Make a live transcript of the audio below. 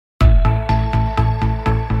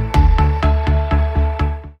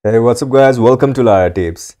Hey, what's up guys? Welcome to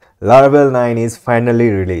Laratips. Laravel 9 is finally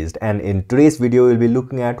released, and in today's video we'll be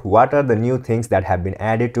looking at what are the new things that have been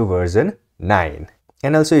added to version 9.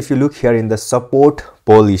 And also, if you look here in the support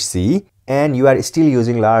policy and you are still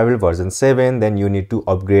using Laravel version 7, then you need to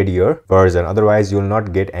upgrade your version, otherwise you will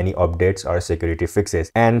not get any updates or security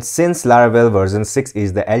fixes. And since Laravel version 6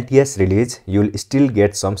 is the LTS release, you'll still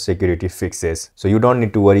get some security fixes, so you don't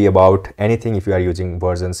need to worry about anything if you are using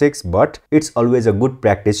version 6. But it's always a good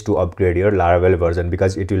practice to upgrade your Laravel version,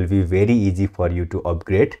 because it will be very easy for you to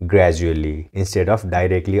upgrade gradually instead of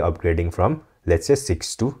directly upgrading from, let's say,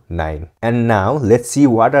 6 to 9. And now let's see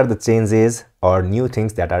what are the changes or new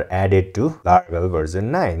things that are added to Laravel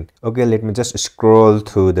version 9. Okay, let me just scroll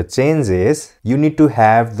through the changes. You need to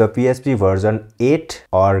have the PHP version 8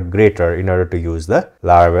 or greater in order to use the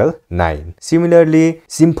Laravel 9. Similarly,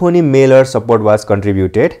 Symfony mailer support was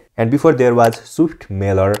contributed, and before there was Swift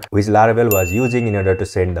mailer, which Laravel was using in order to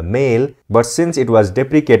send the mail, but since it was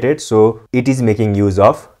deprecated, so it is making use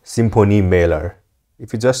of Symfony mailer.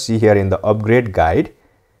 If you just see here in the upgrade guide,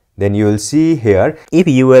 then you will see here, if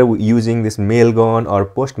you were using this mailgun or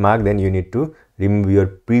postmark, then you need to remove your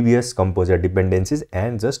previous composer dependencies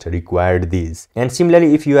and just require these. And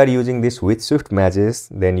similarly, if you are using this with Swift matches,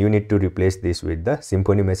 then you need to replace this with the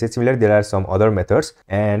Symfony message. Similarly, there are some other methods,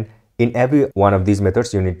 and in every one of these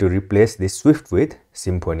methods you need to replace this Swift with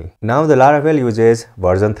Symfony. Now the Laravel uses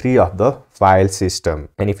version 3 of the file system,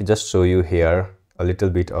 and if you just show you here a little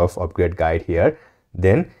bit of upgrade guide here,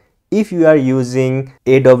 then if you are using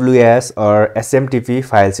AWS or SMTP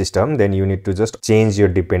file system, then you need to just change your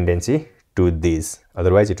dependency to this,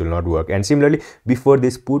 otherwise it will not work. And similarly, before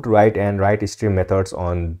this put, write and write stream methods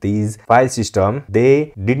on these file system,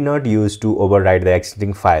 they did not use to override the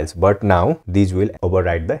existing files, but now these will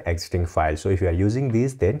override the existing files. So if you are using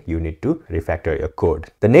these, then you need to refactor your code.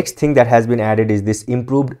 The next thing that has been added is this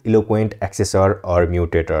improved eloquent accessor or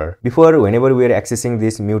mutator. Before, whenever we are accessing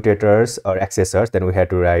these mutators or accessors, then we had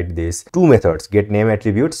to write these two methods, get name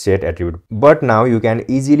attribute, set attribute, but now you can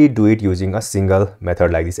easily do it using a single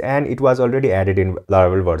method like this. And it was already added in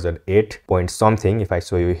Laravel version 8 point something. If I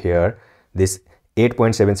show you here, this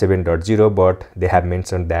 8.77.0, but they have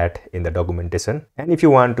mentioned that in the documentation. And if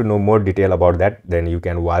you want to know more detail about that, then you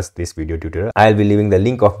can watch this video tutorial. I'll be leaving the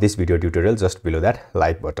link of this video tutorial just below that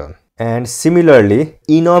like button. And similarly,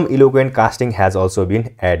 enum eloquent casting has also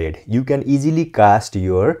been added. You can easily cast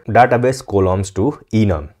your database columns to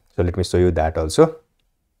enum. So let me show you that also.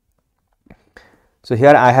 So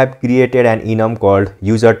here I have created an enum called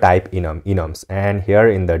user type enums, and here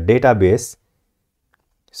in the database,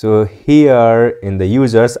 so here in the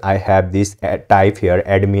users, I have this type here,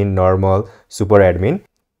 admin, normal, super admin.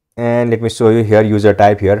 And let me show you here user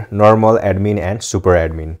type here, normal, admin and super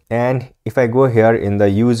admin. And if I go here in the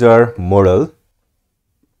user model,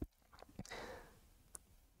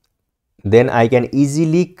 then I can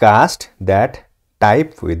easily cast that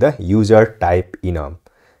type with the user type enum.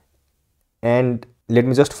 And let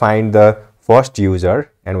me just find the first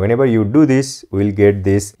user, and whenever you do this, we'll get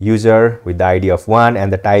this user with the ID of 1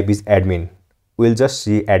 and the type is admin. We'll just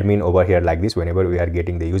see admin over here like this whenever we are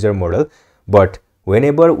getting the user model. But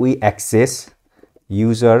whenever we access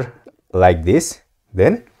user like this,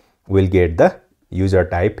 then we'll get the user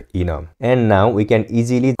type enum. And now we can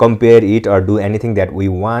easily compare it or do anything that we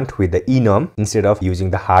want with the enum instead of using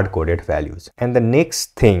the hard-coded values. And the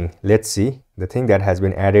next thing, let's see, the thing that has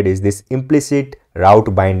been added is this implicit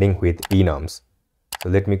route binding with enums. So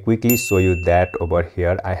let me quickly show you that over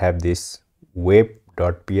here. I have this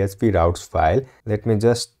web.php routes file. Let me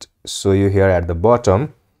just show you here at the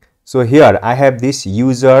bottom. So here I have this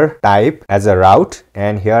user type as a route,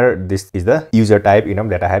 and here this is the user type enum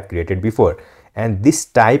that I have created before. And this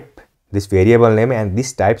type, this variable name and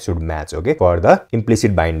this type should match, okay, for the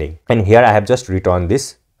implicit binding. And here I have just written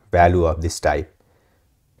this value of this type.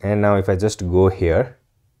 And now if I just go here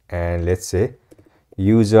and let's say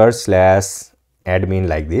user slash admin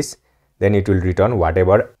like this, then it will return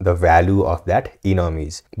whatever the value of that enum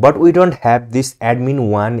is. But we don't have this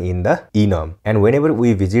admin1 in the enum, and whenever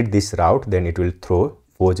we visit this route, then it will throw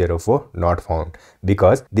 404 not found,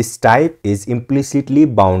 because this type is implicitly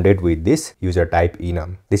bounded with this user type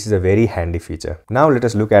enum. This is a very handy feature. Now let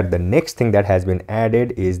us look at the next thing that has been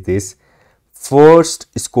added is this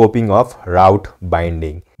forced scoping of route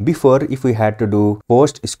binding. Before, if we had to do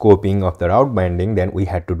forced scoping of the route binding, then we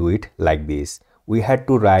had to do it like this. We had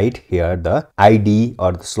to write here the ID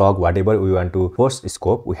or the slog, whatever we want to force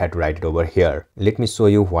scope, we had to write it over here. Let me show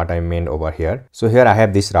you what I meant over here. So here I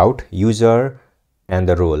have this route, user and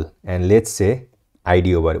the role, and let's say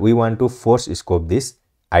ID over. We want to force scope this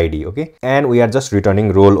ID, okay, and we are just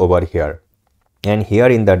returning role over here. and here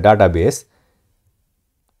in the database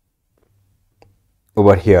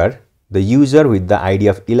over here, the user with the ID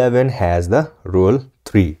of 11 has the role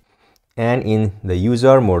 3, and in the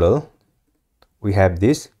user model we have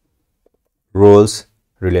this roles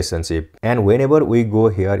relationship. And whenever we go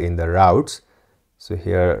here in the routes, so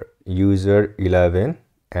here user 11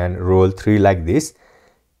 and role 3 like this,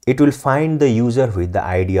 it will find the user with the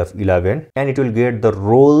ID of 11 and it will get the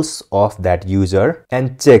roles of that user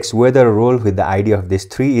and checks whether a role with the ID of this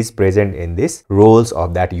 3 is present in this roles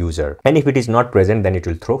of that user. And if it is not present, then it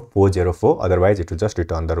will throw 404, otherwise it will just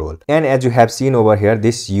return the role. And as you have seen over here,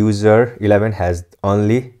 this user 11 has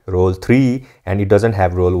only role 3 and it doesn't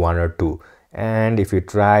have role 1 or 2. And if you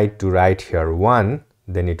try to write here 1,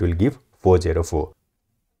 then it will give 404.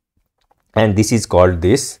 And this is called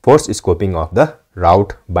this force scoping of the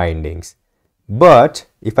route bindings. But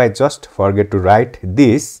if I just forget to write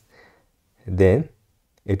this, then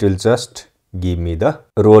it will just give me the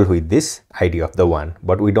role with this ID of the 1.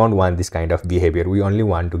 But we don't want this kind of behavior. We only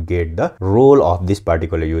want to get the role of this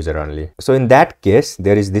particular user only. So in that case,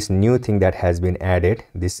 there is this new thing that has been added,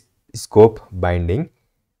 this scope binding.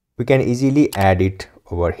 We can easily add it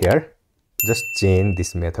over here. Just chain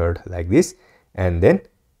this method like this, and then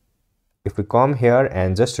if we come here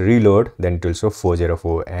and just reload, then it will show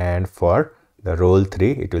 404, and for the role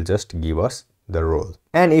 3 it will just give us the role.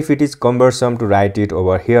 And if it is cumbersome to write it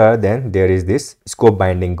over here, then there is this scope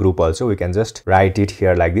binding group also. We can just write it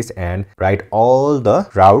here like this and write all the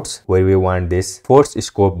routes where we want this force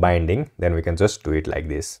scope binding. Then we can just do it like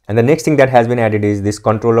this. And the next thing that has been added is this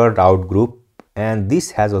controller route group, and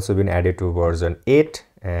this has also been added to version 8,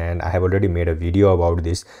 and I have already made a video about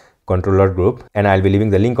this controller group, and I'll be leaving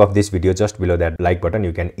the link of this video just below that like button.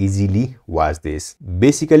 You can easily watch this.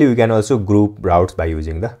 Basically, we can also group routes by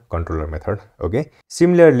using the controller method. Okay.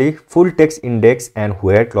 Similarly, full text index and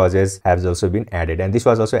where clauses have also been added, and this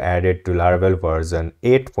was also added to Laravel version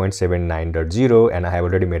 8.79.0, and I have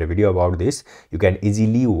already made a video about this. You can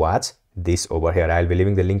easily watch this over here. I'll be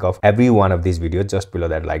leaving the link of every one of these videos just below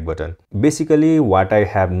that like button. Basically, what I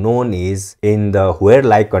have known is in the where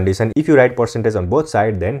like condition, if you write percentage on both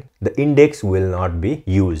sides, then the index will not be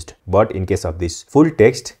used. But in case of this full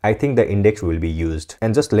text, I think the index will be used.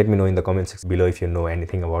 And just let me know in the comment section below if you know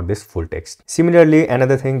anything about this full text. Similarly,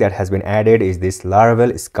 another thing that has been added is this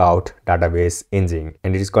Laravel Scout database engine,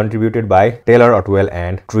 and it is contributed by Taylor Otwell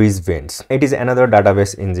and Chris Vance. It is another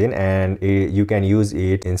database engine, and you can use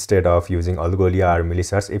it instead of using Algolia or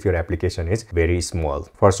Millisearch if your application is very small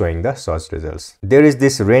for showing the search results. There is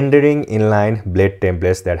this rendering inline blade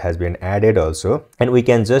templates that has been added also, and we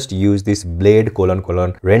can just use this blade :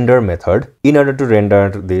 render method in order to render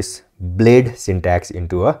this blade syntax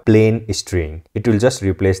into a plain string. It will just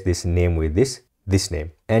replace this name with this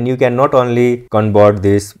name, and you can not only convert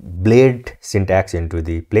this blade syntax into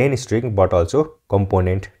the plain string but also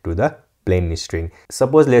component to the plain string.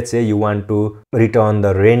 Suppose let's say you want to return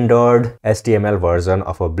the rendered HTML version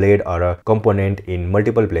of a blade or a component in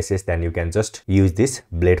multiple places, then you can just use this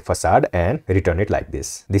blade facade and return it like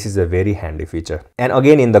this. This is a very handy feature. And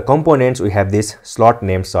again, in the components we have this slot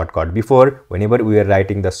name shortcut. Before, whenever we were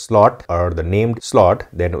writing the slot or the named slot,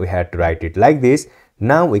 then we had to write it like this.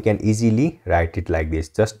 Now we can easily write it like this.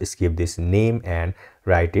 Just skip this name and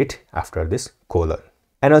write it after this colon.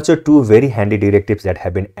 And also two very handy directives that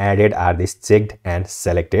have been added are this checked and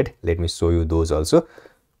selected. Let me show you those also.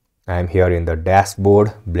 I am here in the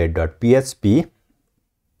dashboard blade.php.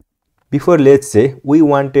 Before, let's say we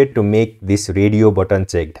wanted to make this radio button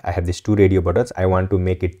checked. I have these two radio buttons. I want to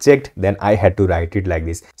make it checked. Then I had to write it like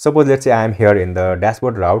this. Suppose let's say I am here in the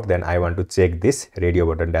dashboard route. Then I want to check this radio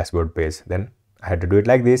button dashboard page. Then I had to do it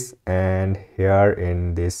like this. And here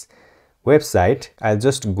in this website, I'll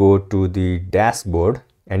just go to the dashboard.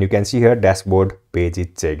 And you can see here dashboard page is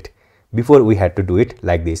checked. Before we had to do it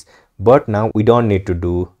like this, but now we don't need to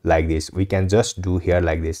do like this. We can just do here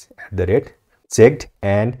like this @checked,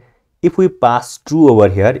 and if we pass true over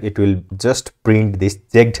here, it will just print this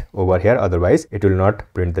checked over here. Otherwise, it will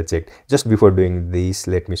not print the checked. Just before doing this,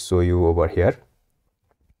 let me show you over here.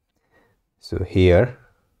 So here,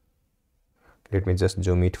 let me just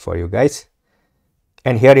zoom it for you guys.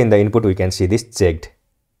 And here in the input, we can see this checked.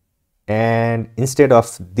 And instead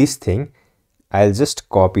of this thing, I'll just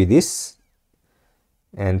copy this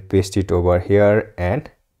and paste it over here, and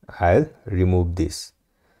I'll remove this.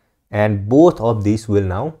 And both of these will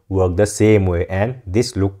now work the same way, and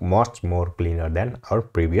this look much more cleaner than our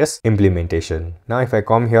previous implementation. Now if I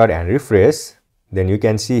come here and refresh, then you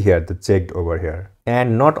can see here the checked over here.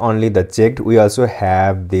 And not only the checked, we also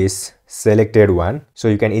have this selected one. So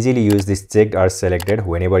you can easily use this checked or selected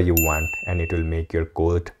whenever you want, and it will make your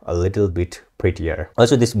code a little bit prettier.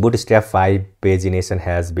 Also, this Bootstrap 5 pagination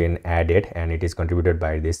has been added, and it is contributed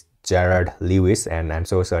by this Jared Lewis, and I'm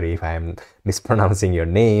so sorry if I'm mispronouncing your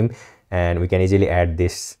name. And we can easily add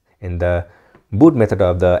this in the boot method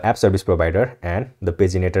of the app service provider, and the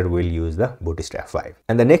paginator will use the Bootstrap 5.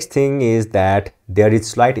 And the next thing is that there is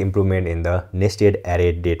slight improvement in the nested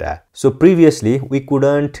array data. So previously we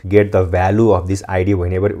couldn't get the value of this ID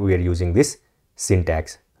whenever we are using this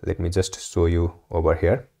syntax. Let me just show you over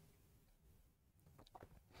here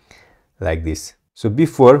like this. So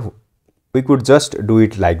before we could just do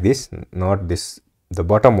it like this, not this, the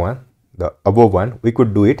bottom one, the above one, we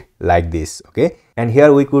could do it like this, okay? And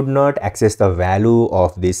here we could not access the value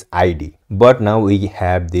of this ID, but now we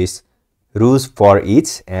have this rules for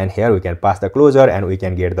each, and here we can pass the closure and we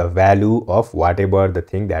can get the value of whatever the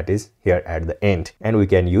thing that is here at the end. And we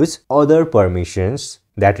can use other permissions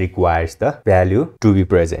that requires the value to be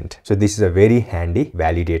present. So this is a very handy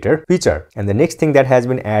validator feature. And the next thing that has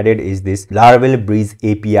been added is this Laravel Breeze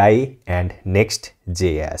API and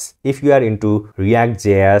Next.js. If you are into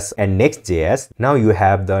React.js and Next.js, now you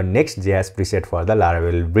have the Next.js preset for the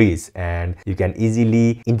Laravel Breeze, and you can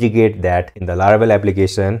easily integrate that in the Laravel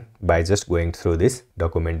application by just going through this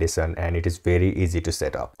documentation, and it is very easy to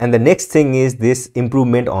set up. And the next thing is this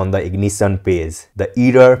improvement on the ignition page, the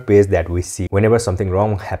error page that we see whenever something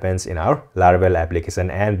wrong happens in our Laravel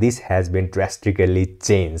application, and this has been drastically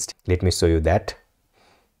changed. Let me show you that.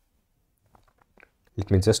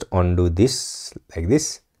 Let me just undo this like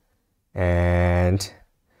this, and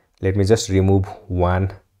let me just remove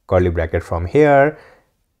one curly bracket from here,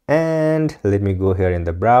 and let me go here in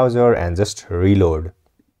the browser and just reload.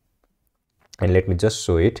 And let me just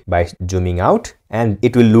show it by zooming out, and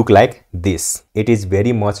it will look like this. It is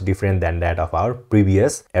very much different than that of our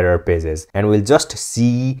previous error pages, and we'll just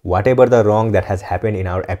see whatever the wrong that has happened in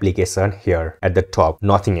our application here at the top,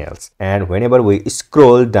 nothing else. And whenever we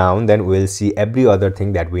scroll down, then we'll see every other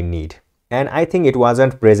thing that we need. And I think it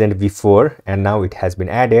wasn't present before, and now it has been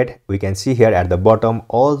added. We can see here at the bottom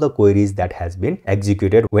all the queries that has been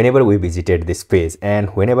executed whenever we visited this page. And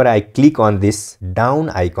whenever I click on this down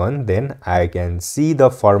icon, then I can see the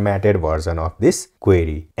formatted version of this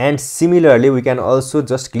query. And similarly, we can also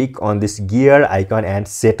just click on this gear icon and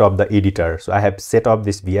set up the editor. So I have set up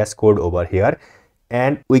this VS Code over here,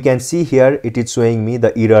 and we can see here it is showing me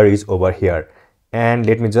the error is over here. And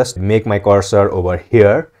let me just make my cursor over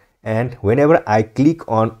here. And whenever I click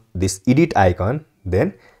on this edit icon,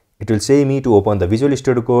 then it will say me to open the Visual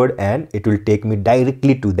Studio Code, and it will take me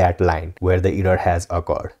directly to that line where the error has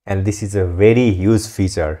occurred. And this is a very huge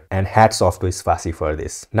feature, and hats off to Spassy for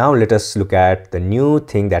this. Now let us look at the new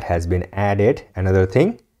thing that has been added, another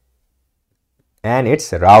thing, and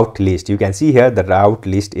it's route list. You can see here the route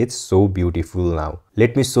list is so beautiful now.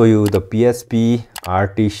 Let me show you the PHP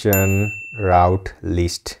artisan route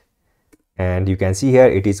list. And you can see here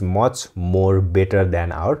it is much more better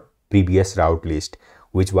than our previous route list,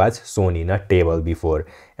 which was shown in a table before.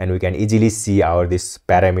 And we can easily see our these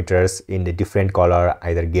parameters in the different color,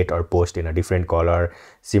 either get or post in a different color.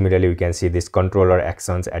 Similarly, we can see this controller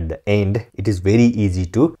actions at the end. It is very easy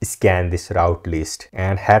to scan this route list.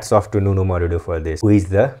 And hats off to Nuno Marudo for this, who is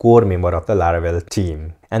the core member of the Laravel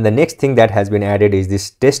team. And the next thing that has been added is this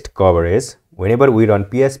test coverage. Whenever we run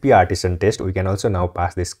PHP artisan test, we can also now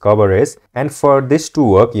pass this coverage. And for this to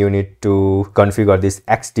work, you need to configure this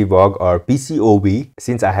xdebug or PCOB.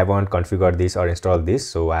 Since I haven't configured this or installed this,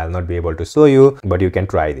 so I'll not be able to show you, but you can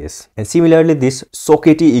try this. And similarly, this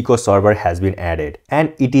Sockety Eco Server has been added,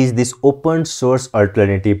 and it is this open source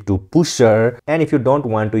alternative to Pusher. And if you don't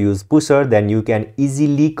want to use Pusher, then you can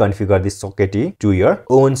easily configure this Sockety to your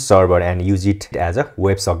own server and use it as a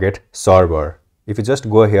WebSocket server. If you just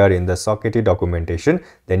go here in the Sockety documentation,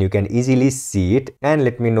 then you can easily see it. And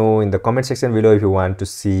let me know in the comment section below if you want to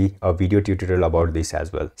see a video tutorial about this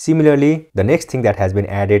as well. Similarly, the next thing that has been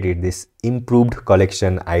added is this improved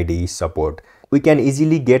collection ID support. We can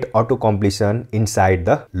easily get auto completion inside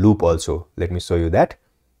the loop also. Let me show you that.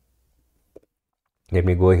 Let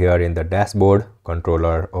me go here in the dashboard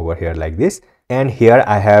controller over here like this. And here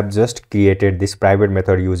I have just created this private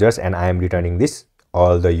method users, and I am returning this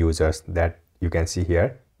all the users that you can see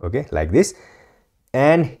here, okay, like this.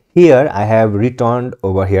 And here I have returned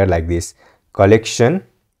over here like this collection,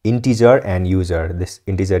 integer and user. This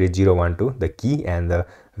integer is 012, the key, and the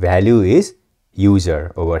value is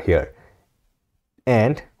user over here.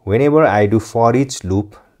 And whenever I do for each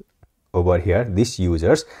loop over here, this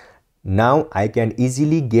users, now I can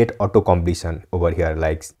easily get auto completion over here,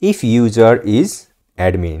 like if user is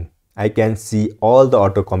admin, I can see all the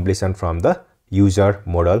auto completion from the user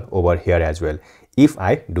model over here as well if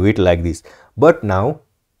I do it like this. But now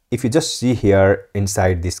if you just see here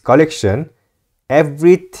inside this collection,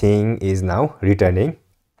 everything is now returning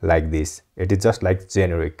like this. It is just like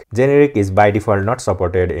generic. Generic is by default not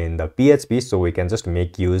supported in the PHP, so we can just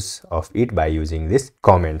make use of it by using this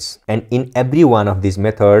comments. And in every one of these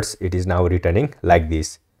methods, it is now returning like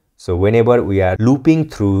this. So whenever we are looping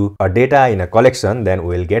through a data in a collection, then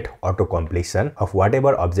we will get auto completion of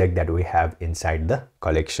whatever object that we have inside the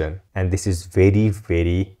collection. And this is very,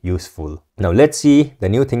 very useful. Now let's see the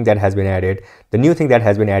new thing that has been added. The new thing that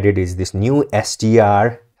has been added is this new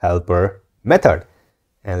str helper method.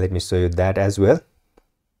 And let me show you that as well.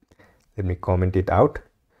 Let me comment it out.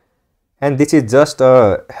 And this is just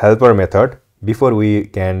a helper method. Before we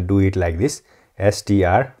can do it like this,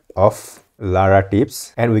 str of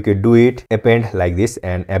Laratips, and we could do it append like this,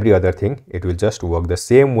 and every other thing it will just work the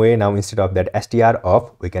same way. Now instead of that str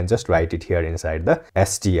of, we can just write it here inside the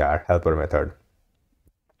str helper method.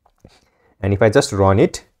 And if I just run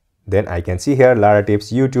it, then I can see here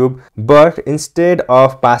Laratips YouTube, but instead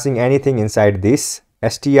of passing anything inside this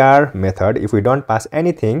str method, if we don't pass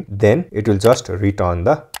anything, then it will just return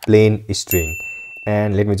the plain string.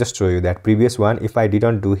 And let me just show you that previous one. If I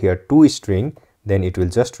didn't do here toString, then it will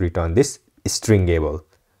just return this stringable.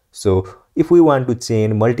 So if we want to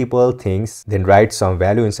chain multiple things, then write some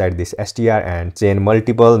value inside this str and chain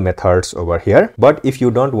multiple methods over here. But if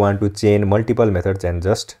you don't want to chain multiple methods, then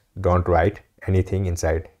just don't write anything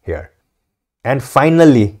inside here. And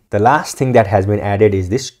finally, the last thing that has been added is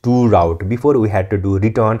this to route. Before we had to do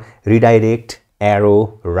return, redirect,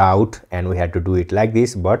 arrow, route, and we had to do it like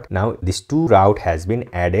this, but now this to route has been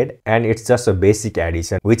added, and it's just a basic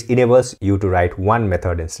addition which enables you to write one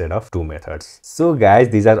method instead of two methods. So guys,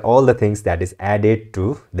 these are all the things that is added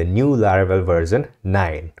to the new Laravel version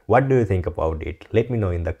 9. What do you think about it? Let me know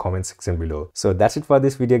in the comment section below. So that's it for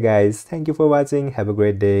this video guys. Thank you for watching. Have a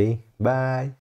great day. Bye.